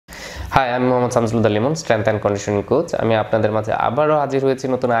High, আমি Mohammad Shamsul Limon, strength and conditioning coach. আমি আপনাদের মাঝে আবারও হাজির হয়েছি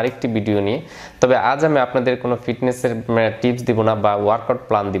নতুন আরেকটি ভিডিও নিয়ে। তবে আজ আমি আপনাদের কোনো ফিটনেসের টিপস দিব না বা ওয়ার্কআউট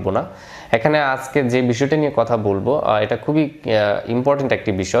প্ল্যান দিব না। এখানে আজকে যে বিষয়টা নিয়ে কথা বলবো এটা খুবই ইম্পর্টেন্ট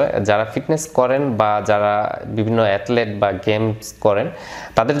একটি বিষয়। যারা ফিটনেস করেন বা যারা বিভিন্ন অ্যাথলেট বা গেমস করেন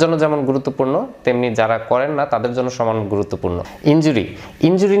তাদের জন্য যেমন গুরুত্বপূর্ণ, তেমনি যারা করেন না তাদের জন্য সমান গুরুত্বপূর্ণ।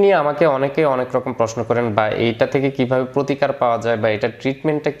 ইনজুরি নিয়ে আমাকে অনেকে অনেক রকম প্রশ্ন করেন, বা এইটা থেকে কিভাবে প্রতিকার পাওয়া যায় বা এটা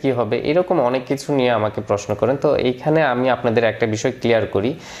ট্রিটমেন্টটা কি হবে, এরকম অনেক কিছু নিয়ে আমাকে প্রশ্ন করেন। তো এইখানে আমি আপনাদের একটা বিষয় ক্লিয়ার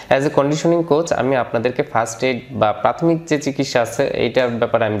করি। অ্যাজ এ কন্ডিশনিং কোচ আমি আপনাদেরকে ফার্স্ট এইড বা প্রাথমিক যে চিকিৎসা আছে এইটার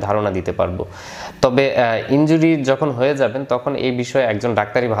ব্যাপারে আমি ধারণা দিতে পারবো। তবে ইনজুরি যখন হয়ে যাবেন তখন এই বিষয়ে একজন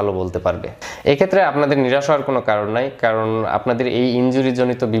ডাক্তারই ভালো বলতে পারবে। এক্ষেত্রে আপনাদের নিরাশ হওয়ার কোনো কারণ নাই, কারণ আপনাদের এই ইনজুরি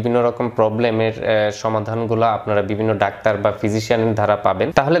জনিত বিভিন্ন রকম প্রবলেমের সমাধানগুলো আপনারা বিভিন্ন ডাক্তার বা ফিজিশিয়ানের দ্বারা পাবেন।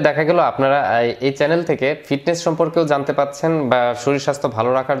 তাহলে দেখা গেল আপনারা এই চ্যানেল থেকে ফিটনেস সম্পর্কেও জানতে পাচ্ছেন বা শরীর স্বাস্থ্য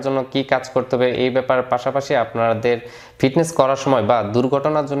ভালো রাখার জন্য কি কাজ করতে হবে এই ব্যাপারের পাশাপাশি আপনাদের ফিটনেস করার সময় বা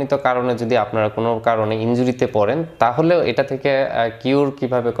দুর্ঘটনাজনিত কারণে যদি আপনারা কোনো কারণে ইনজুরিতে পড়েন তাহলেও এটা থেকে কিউর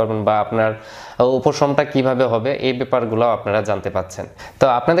কিভাবে করবেন বা আপনার উপশমটা কিভাবে হবে এই ব্যাপারগুলো আপনারা জানতে পাচ্ছেন। তো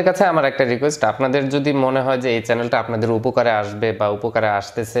আপনাদের কাছে আমার একটা রিকোয়েস্ট, আপনাদের যদি মনে হয় যে এই চ্যানেলটা আপনাদের উপকারে আসবে বা উপকারে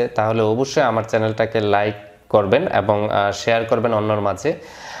আসতেছে তাহলে অবশ্যই আমার চ্যানেলটাকে লাইক করবেন এবং শেয়ার করবেন অন্যর মাঝে।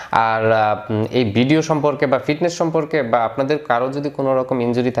 আর এই ভিডিও সম্পর্কে বা ফিটনেস সম্পর্কে বা আপনাদের কারো যদি কোনো রকম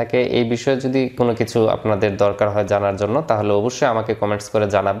ইনজুরি থাকে এই বিষয়ে যদি কোনো কিছু আপনাদের দরকার হয় জানার জন্য তাহলে অবশ্যই আমাকে কমেন্টস করে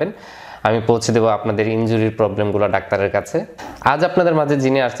জানাবেন। আমি পৌঁছে দেবো আপনাদের ইনজুরির প্রবলেমগুলো ডাক্তারের কাছে। আজ আপনাদের মাঝে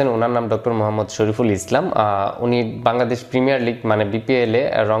যিনি আসছেন ওনার নাম ডক্টর মোহাম্মদ শরীফুল ইসলাম। উনি বাংলাদেশ প্রিমিয়ার লিগ মানে বিপিএল এ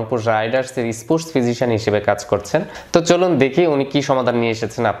রংপুর রাইডার্সের স্পোর্টস ফিজিশিয়ান হিসেবে কাজ করছেন। তো চলুন দেখি উনি কি সমাধান নিয়ে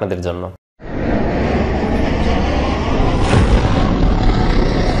এসেছেন আপনাদের জন্য।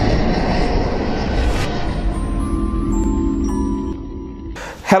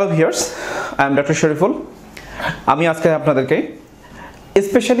 Hello viewers, I am doctor Shariful. আমি আজকে আপনাদেরকে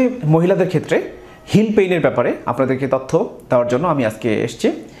স্পেশালি মহিলাদের ক্ষেত্রে হিল পেইনের ব্যাপারে আপনাদেরকে তথ্য দেওয়ার জন্য আমি আজকে এসেছি।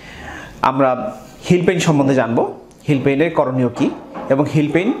 আমরা হিল পেইন সম্বন্ধে জানবো, হিল পেইনের করণীয় কী এবং হিল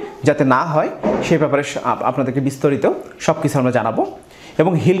পেইন যাতে না হয় সেই ব্যাপারে আপনাদেরকে বিস্তারিত সব কিছু আমরা জানাবো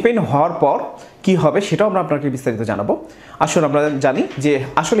এবং হিল পেইন হওয়ার পর কী হবে সেটাও আমরা আপনাকে বিস্তারিত জানাবো। আসলে আমরা জানি যে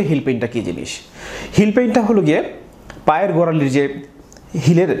আসলে হিল পেইনটা কী জিনিস। হিল পেইনটা হলো গিয়ে পায়ের গোড়ালির যে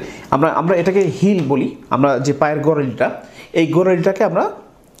হিলের আমরা এটাকে হিল বলি, আমরা যে পায়ের গোড়ালিটা এই গোড়ালিটাকে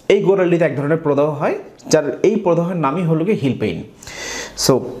এই গোড়ালিতে এক ধরনের প্রদাহ হয় যার এই প্রদাহের নামই হলো গিয়ে হিল পেইন।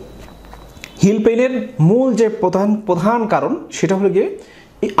 সো হিল পেইনের মূল যে প্রধান কারণ সেটা হলো গিয়ে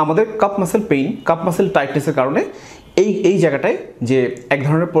আমাদের calf muscle pain, calf muscle টাইটনেসের কারণে এই জায়গাটায় যে এক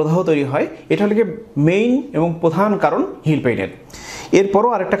ধরনের প্রদাহ তৈরি হয় এটা হলো গিয়ে মেইন এবং প্রধান কারণ হিল পেইনের। এরপরও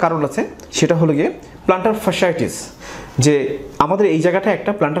আরেকটা কারণ আছে, সেটা হলো গিয়ে প্লান্টার ফাশাইটিস। যে আমাদের এই জায়গাটায়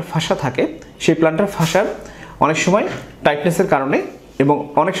একটা প্লান্টার ফাশা থাকে, সেই প্লান্টার ফাশার অনেক সময় টাইটনেসের কারণে এবং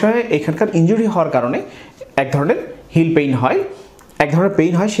অনেক সময় এখানকার ইনজুরি হওয়ার কারণে এক ধরনের হিল পেইন হয়, এক ধরনের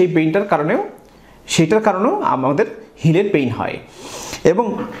পেইন হয়। সেই পেইনটার কারণেও আমাদের হিলের পেইন হয়। এবং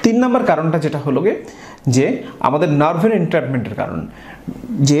 3 নম্বর কারণটা যেটা হলো গিয়ে যে আমাদের নার্ভের এন্ট্র্যাপমেন্টের কারণ,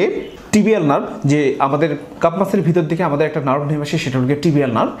 যে টিবিয়াল নার্ভ, যে আমাদের কাপ মাসের ভিতর দিকে আমাদের একটা নার্ভ নেমে আসে, সেটা হলো গিয়ে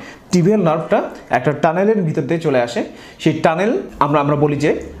টিবিয়াল নার্ভ। টিবিয়াল নার্ভটা একটা টানেলের ভিতর দিয়ে চলে আসে। সেই টানেল আমরা বলি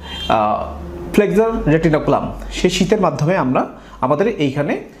যে ফ্লেক্সার রেটিনাকুলাম, সেই শীতের মাধ্যমে আমাদের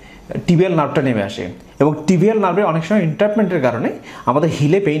এইখানে টিবিয়াল নার্ভটা নেমে আসে এবং টিবিয়াল নার্ভের অনেক সময় এন্ট্র্যাপমেন্টের কারণে আমাদের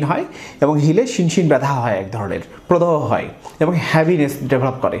হিলে পেইন হয় এবং হিলে শিনশিন ব্যথা হয়, এক ধরনের প্রদাহ হয় এবং হ্যাভিনেস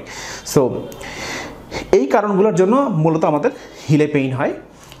ডেভেলপ করে। সো এই কারণগুলোর জন্য মূলত আমাদের হিলে পেইন হয়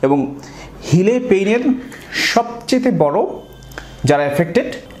এবং হিলে পেইনের সবচেয়ে বড় যারা এফেক্টেড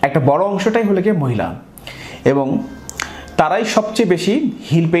একটা বড় অংশটাই হলো গিয়ে মহিলা, এবং তারাই সবচেয়ে বেশি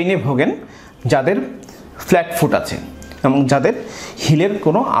হিল পেইনে ভোগেন যাদের ফ্ল্যাট ফুট আছে এবং যাদের হিলের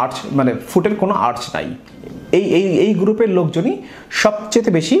কোনো আর্চ মানে ফুটের কোনো আর্চ নাই। এই গ্রুপের লোকজনই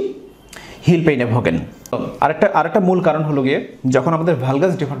সবচেয়ে বেশি হিল পেইনে ভোগেন। আরেকটা মূল কারণ হলো গিয়ে যখন আমাদের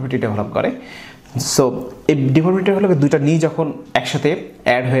ভালগাস ডিফর্মিটি ডেভেলপ করে। সো এই ডিফর্মিটি হলো দুইটা নি যখন একসাথে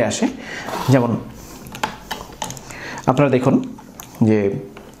অ্যাড হয়ে আসে, যেমন আপনারা দেখুন যে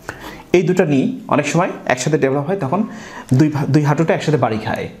এই দুটো নি অনেক সময় একসাথে ডেভেলপ হয়, তখন দুই হাঁটুটা একসাথে বাড়ি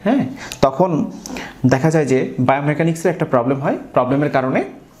খায়। হ্যাঁ, তখন দেখা যায় যে বায়োমেকানিক্সের একটা প্রবলেম হয়। প্রবলেমের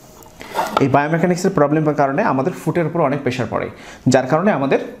কারণে আমাদের ফুটের উপর অনেক প্রেশার পড়ে, যার কারণে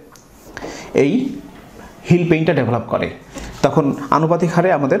আমাদের এই হিল পেইনটা ডেভেলপ করে। তখন আনুপাতিক হারে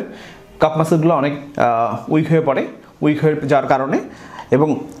আমাদের কাপ মাসেলগুলো অনেক উইক হয়ে যাওয়ার কারণে এবং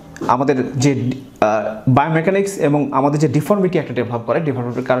আমাদের যে বায়োমেকানিক্স এবং আমাদের যে ডিফর্মিটি একটা ডেভেলপ করে,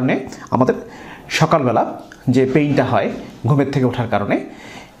 ডিফর্মিটির কারণে আমাদের সকালবেলা যে পেইনটা হয় ঘুমের থেকে ওঠার কারণে,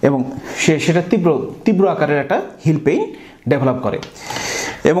 এবং সেটা তীব্র তীব্র আকারের একটা হিল পেইন ডেভেলপ করে।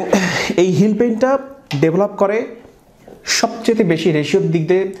 এবং এই হিল পেইনটা ডেভেলপ করে সবচেয়ে বেশি রেশিওর দিক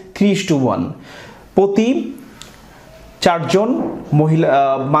দিয়ে 3:1, প্রতি 4 জন মহিলা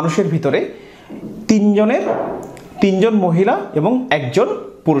মানুষের ভিতরে 3 জন মহিলা এবং 1 জন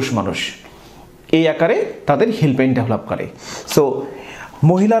পুরুষ মানুষ এই আকারে তাদের হিল পেইন ডেভেলপ করে। সো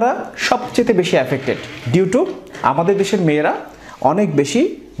মহিলারা সবচেয়ে বেশি অ্যাফেক্টেড ডিউ টু আমাদের দেশের মেয়েরা অনেক বেশি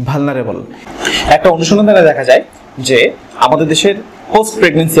ভালনারেবল। একটা অনুসন্ধানে দেখা যায় যে আমাদের দেশের পোস্ট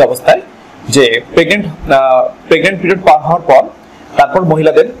প্রেগনেন্সি অবস্থায় যে প্রেগনেন্ট পিরিয়ড পার হওয়ার পর তারপর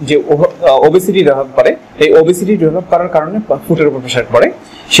মহিলাদের যে ওবেসিটি ডেভেলপ করে, এই ওবেসিটি ডেভেলপ করার কারণে ফুটের উপর প্রেশার পড়ে।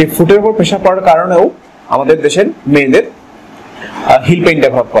 সেই ফুটের উপর প্রেশার পড়ার কারণেও আমাদের দেশের মেয়েদের হিল পেইন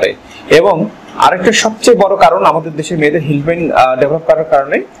ডেভেলপ করে। এবং আরেকটা সবচেয়ে বড় কারণ আমাদের দেশের মেয়েদের হিল পেইন ডেভেলপ করার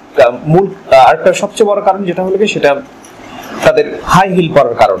কারণে আরেকটা সবচেয়ে বড় কারণ যেটা হলো কি সেটা তাদের হাই হিল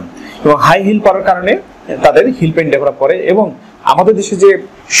পরার কারণ। এবং হাই হিল পরার কারণে তাদের হিল পেইন ডেভেলপ করে। এবং আমাদের দেশে যে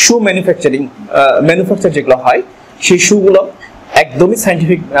শু ম্যানুফ্যাকচার যেগুলো হয় সেই শুগুলো একদমই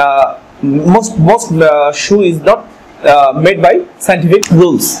scientific, most shoe is not made by scientific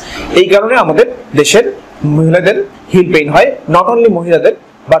rules. এই কারণে আমাদের দেশের মহিলাদের হিল পেইন হয়। নট অনলি মহিলাদের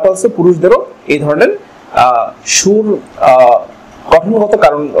বাট অলসো পুরুষদেরও এই ধরনের শুর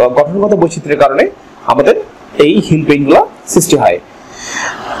গঠনগত বৈচিত্র্যের কারণে আমাদের এই হিল পেইনগুলো সৃষ্টি হয়।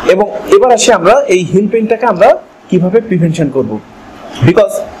 এবং এবার আসি আমরা এই হিল পেইনটাকে আমরা কিভাবে প্রিভেনশন করব,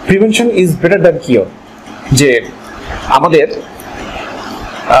 because prevention is better than cure. যে আমাদের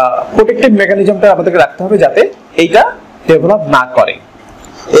প্রোটেক্টিভ মেকানিজমটা আমাদেরকে রাখতে হবে যাতে এইটা ডেভেলপ না করে।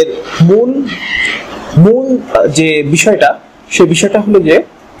 এর মূল যে বিষয়টা সেই বিষয়টা হলো যে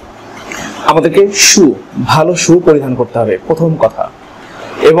আমাদেরকে ভালো শু পরিধান করতে হবে প্রথম কথা।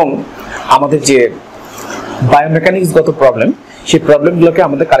 এবং আমাদের যে বায়োমেকানিক্সগত প্রবলেম সেই প্রবলেমগুলোকে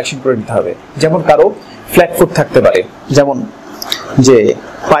আমাদের কারেকশন করে নিতে হবে। যেমন কারো ফ্ল্যাট ফুট থাকতে পারে, যেমন যে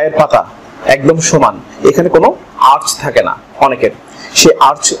পায়ের পাতা একদম সমান, এখানে কোনো আর্চ থাকে না অনেকের, সেই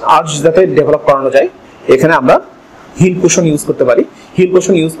আর্চ যাতে ডেভেলপ করানো যায় এখানে আমরা হিল কুশন ইউজ করতে পারি। হিল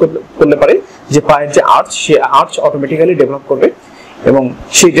কুশন ইউজ করলে পারে যে পায়ের যে সে আর্চ অটোমেটিক্যালি ডেভেলপ করবে। এবং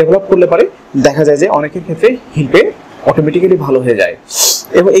সেই ডেভেলপ করলে পারে দেখা যায় যে অনেকের ক্ষেত্রে হিল পেইন অটোমেটিক্যালি ভালো হয়ে যায়।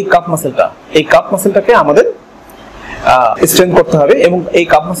 এবং এই কাপ মাসেলটাকে আমাদের স্ট্রেংথ করতে হবে। এবং এই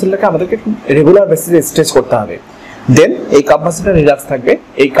কাপ মাসেলটাকে আমাদেরকে রেগুলার বেসিসে স্ট্রেচ করতে হবে। দেন এই কাপ মাসেলটা রিল্যাক্স থাকবে।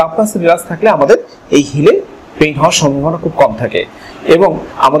 এই কাপ মাসেল রিল্যাক্স থাকলে আমাদের এই হিলে পেইন হওয়ার সম্ভাবনা খুব কম থাকে। এবং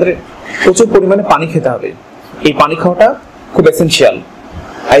আমাদের প্রচুর পরিমাণে পানি খেতে হবে। এই পানি খাওয়াটা খুব এসেনশিয়াল।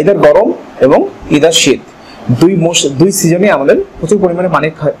 আইদার গরম এবং ইদার শীত, দুই সিজনে আমাদের প্রচুর পরিমাণে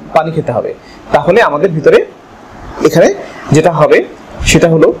পানি খেতে হবে। তাহলে আমাদের ভিতরে এখানে যেটা হবে সেটা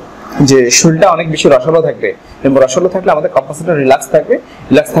হলো যে শরীরটা অনেক বেশি রসালো থাকবে। এবং রসালো থাকলে আমাদের ক্যাপাসিটি রিল্যাক্স থাকবে।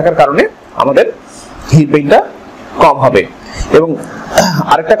 রিল্যাক্স থাকার কারণে আমাদের হিল পেইনটা কম হবে। এবং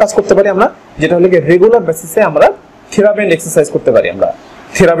আরেকটা কাজ করতে পারি আমরা, যেটা হলো রেগুলার বেসিসে আমরা থেরাবেন্ড এক্সারসাইজ করতে পারি। আমরা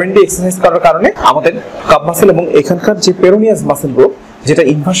থেরাবেন্ড এক্সারসাইজ করার কারণে আমাদের কাপ মাসেল এবং এখানকার যে পেরোনিয়াস মাসেল গ্রুপ যেটা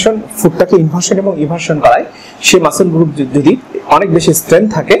ইনভার্সন, ফুটটাকে ইনভার্সন এবং ইভার্সন করায়, সেই মাসেল গ্রুপ যদি অনেক বেশি স্ট্রেংথ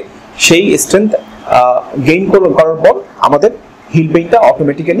থাকে, সেই স্ট্রেংথ গেইন করার পর আমাদের হিল পেইনটা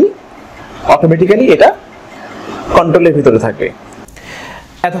অটোমেটিক্যালি এটা কন্ট্রোলের ভিতরে থাকবে।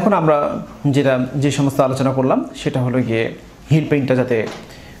 এতক্ষণ আমরা যে সমস্ত আলোচনা করলাম সেটা হলো গিয়ে হিল পেইনটা যাতে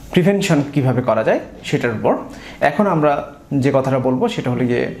প্রিভেনশন কিভাবে করা যায় সেটার উপর। এখন আমরা যে কথাটা বলবো সেটা হলো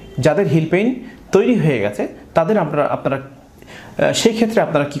গিয়ে যাদের হিল পেইন তৈরি হয়ে গেছে তাদের আপনারা সেই ক্ষেত্রে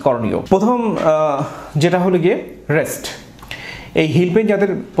আপনারা কি করণীয়। প্রথম যেটা হলো গিয়ে রেস্ট। এই হিল পেইন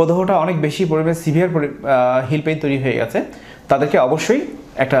যাদের প্রদাহটা অনেক বেশি পরিমাণে সিভিয়ার হিল পেইন তৈরি হয়ে গেছে তাদেরকে অবশ্যই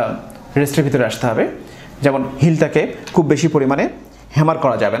একটা রেস্টের ভিতরে আসতে হবে। যেমন হিলটাকে খুব বেশি পরিমাণে হ্যামার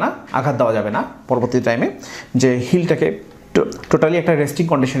করা যাবে না, আঘাত দেওয়া যাবে না পরবর্তী টাইমে, যে হিলটাকে টোটালি একটা রেস্টিং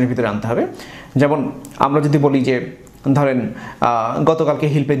কন্ডিশনের ভিতরে আনতে হবে। যেমন আমরা যদি বলি যে ধরেন গতকালকে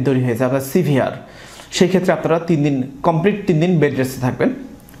হিল পেইন তৈরি হয়েছে আপনার সিভিয়ার, সেই ক্ষেত্রে আপনারা 3 দিন বেড রেস্টে থাকবেন।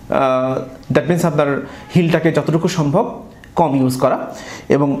 দ্যাট মিনস আপনার হিলটাকে যতটুকু সম্ভব কম ইউজ করা,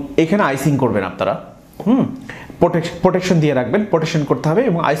 এবং এখানে আইসিং করবেন আপনারা। প্রোটেকশন দিয়ে রাখবেন, প্রোটেকশন করতে হবে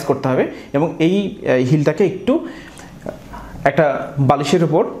এবং আইস করতে হবে। এবং এই হিলটাকে একটু একটা বালিশের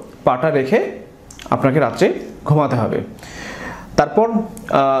উপর পাটা রেখে আপনাকে রাত্রে ঘুমাতে হবে। তারপর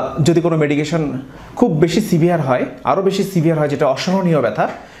যদি কোনো মেডিকেশন খুব বেশি সিভিয়ার হয়, আরও বেশি সিভিয়ার হয় যেটা অসহনীয় ব্যথা,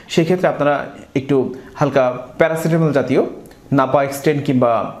 সেই ক্ষেত্রে আপনারা একটু হালকা প্যারাসিটামল জাতীয় নাপা এক্সটেন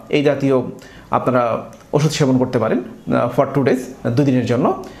কিংবা এই জাতীয় আপনারা ওষুধ সেবন করতে পারেন ফর 2 days, 2 দিনের জন্য।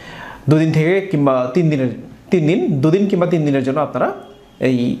 2 দিন থেকে কিংবা 3 দিনের জন্য আপনারা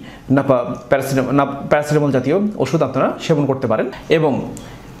এই প্যারাসিটামল জাতীয় ওষুধ আপনারা সেবন করতে পারেন। এবং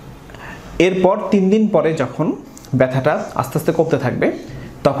এরপর 3 দিন পরে যখন ব্যথাটা আস্তে আস্তে কমতে থাকবে,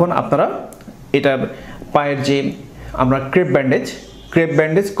 তখন আপনারা এটার পায়ের যে আমরা ক্রেপ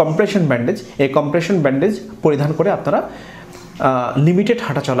ব্যান্ডেজ কম্প্রেশন ব্যান্ডেজ, এই কম্প্রেশন ব্যান্ডেজ পরিধান করে আপনারা লিমিটেড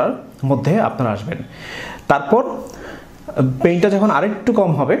হাঁটা চলার মধ্যে আপনারা আসবেন। তারপর পেইনটা যখন আরেকটু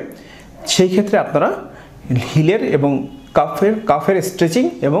কম হবে, সেই ক্ষেত্রে আপনারা হিলের এবং কাফের স্ট্রেচিং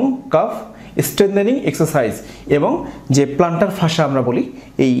এবং কাফ স্ট্রেংথেনিং এক্সারসাইজ এবং যে প্লান্টার ফাসা আমরা বলি,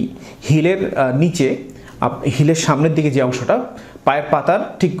 এই হিলের নিচে, হিলের সামনের দিকে যে অংশটা, পায়ের পাতার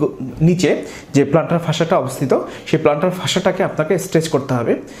ঠিক নিচে যে প্লান্টার ফাসাটা অবস্থিত, সেই প্লান্টার ফাসাটাকে আপনাকে স্ট্রেচ করতে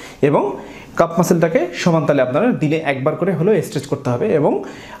হবে এবং কাপ মাসেলটাকে সমানতালে আপনারা দিনে একবার করে হলেও স্ট্রেচ করতে হবে এবং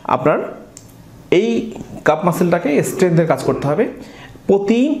আপনার এই কাপ মাসেলটাকে স্ট্রেংথের কাজ করতে হবে।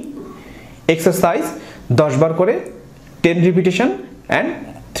 প্রতি এক্সারসাইজ 10 বার করে 10 রিপিটেশন অ্যান্ড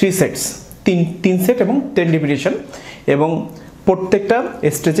 3 সেটস, 3 সেট এবং 10 রিপিটেশন, এবং প্রত্যেকটা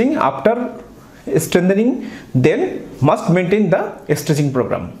stretching after strengthening then must maintain the stretching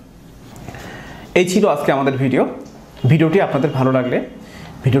programme. এই ছিল আজকে আমাদের ভিডিওটি আপনাদের ভালো লাগলে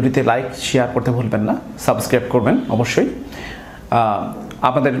ভিডিওটিতে লাইক শেয়ার করতে ভুলবেন না, সাবস্ক্রাইব করবেন অবশ্যই।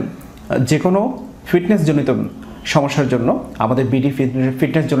 আপনাদের যে কোনো ফিটনেসজনিত সমস্যার জন্য আমাদের বিডি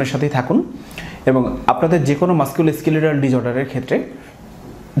ফিটনেস জোনের সাথেই থাকুন এবং আপনাদের যে কোনো মাস্কুলোস্কেলেটাল ডিসঅর্ডারের ক্ষেত্রে,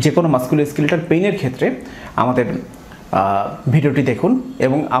 যে কোনো মাস্কুলোস্কেলেটাল পেইনের ক্ষেত্রে আমাদের ভিডিওটি দেখুন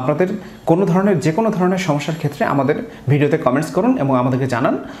এবং আপনাদের যে কোনো ধরনের সমস্যার ক্ষেত্রে আমাদের ভিডিওতে কমেন্টস করুন এবং আমাদেরকে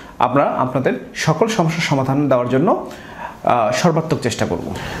জানান। আমরা আপনাদের সকল সমস্যার সমাধান দেওয়ার জন্য সর্বাত্মক চেষ্টা করব।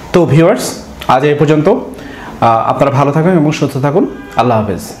 তো ভিউয়ার্স, আজ এই পর্যন্ত। আপনারা ভালো থাকুন এবং সুস্থ থাকুন। আল্লাহ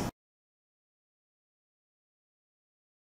হাফেজ।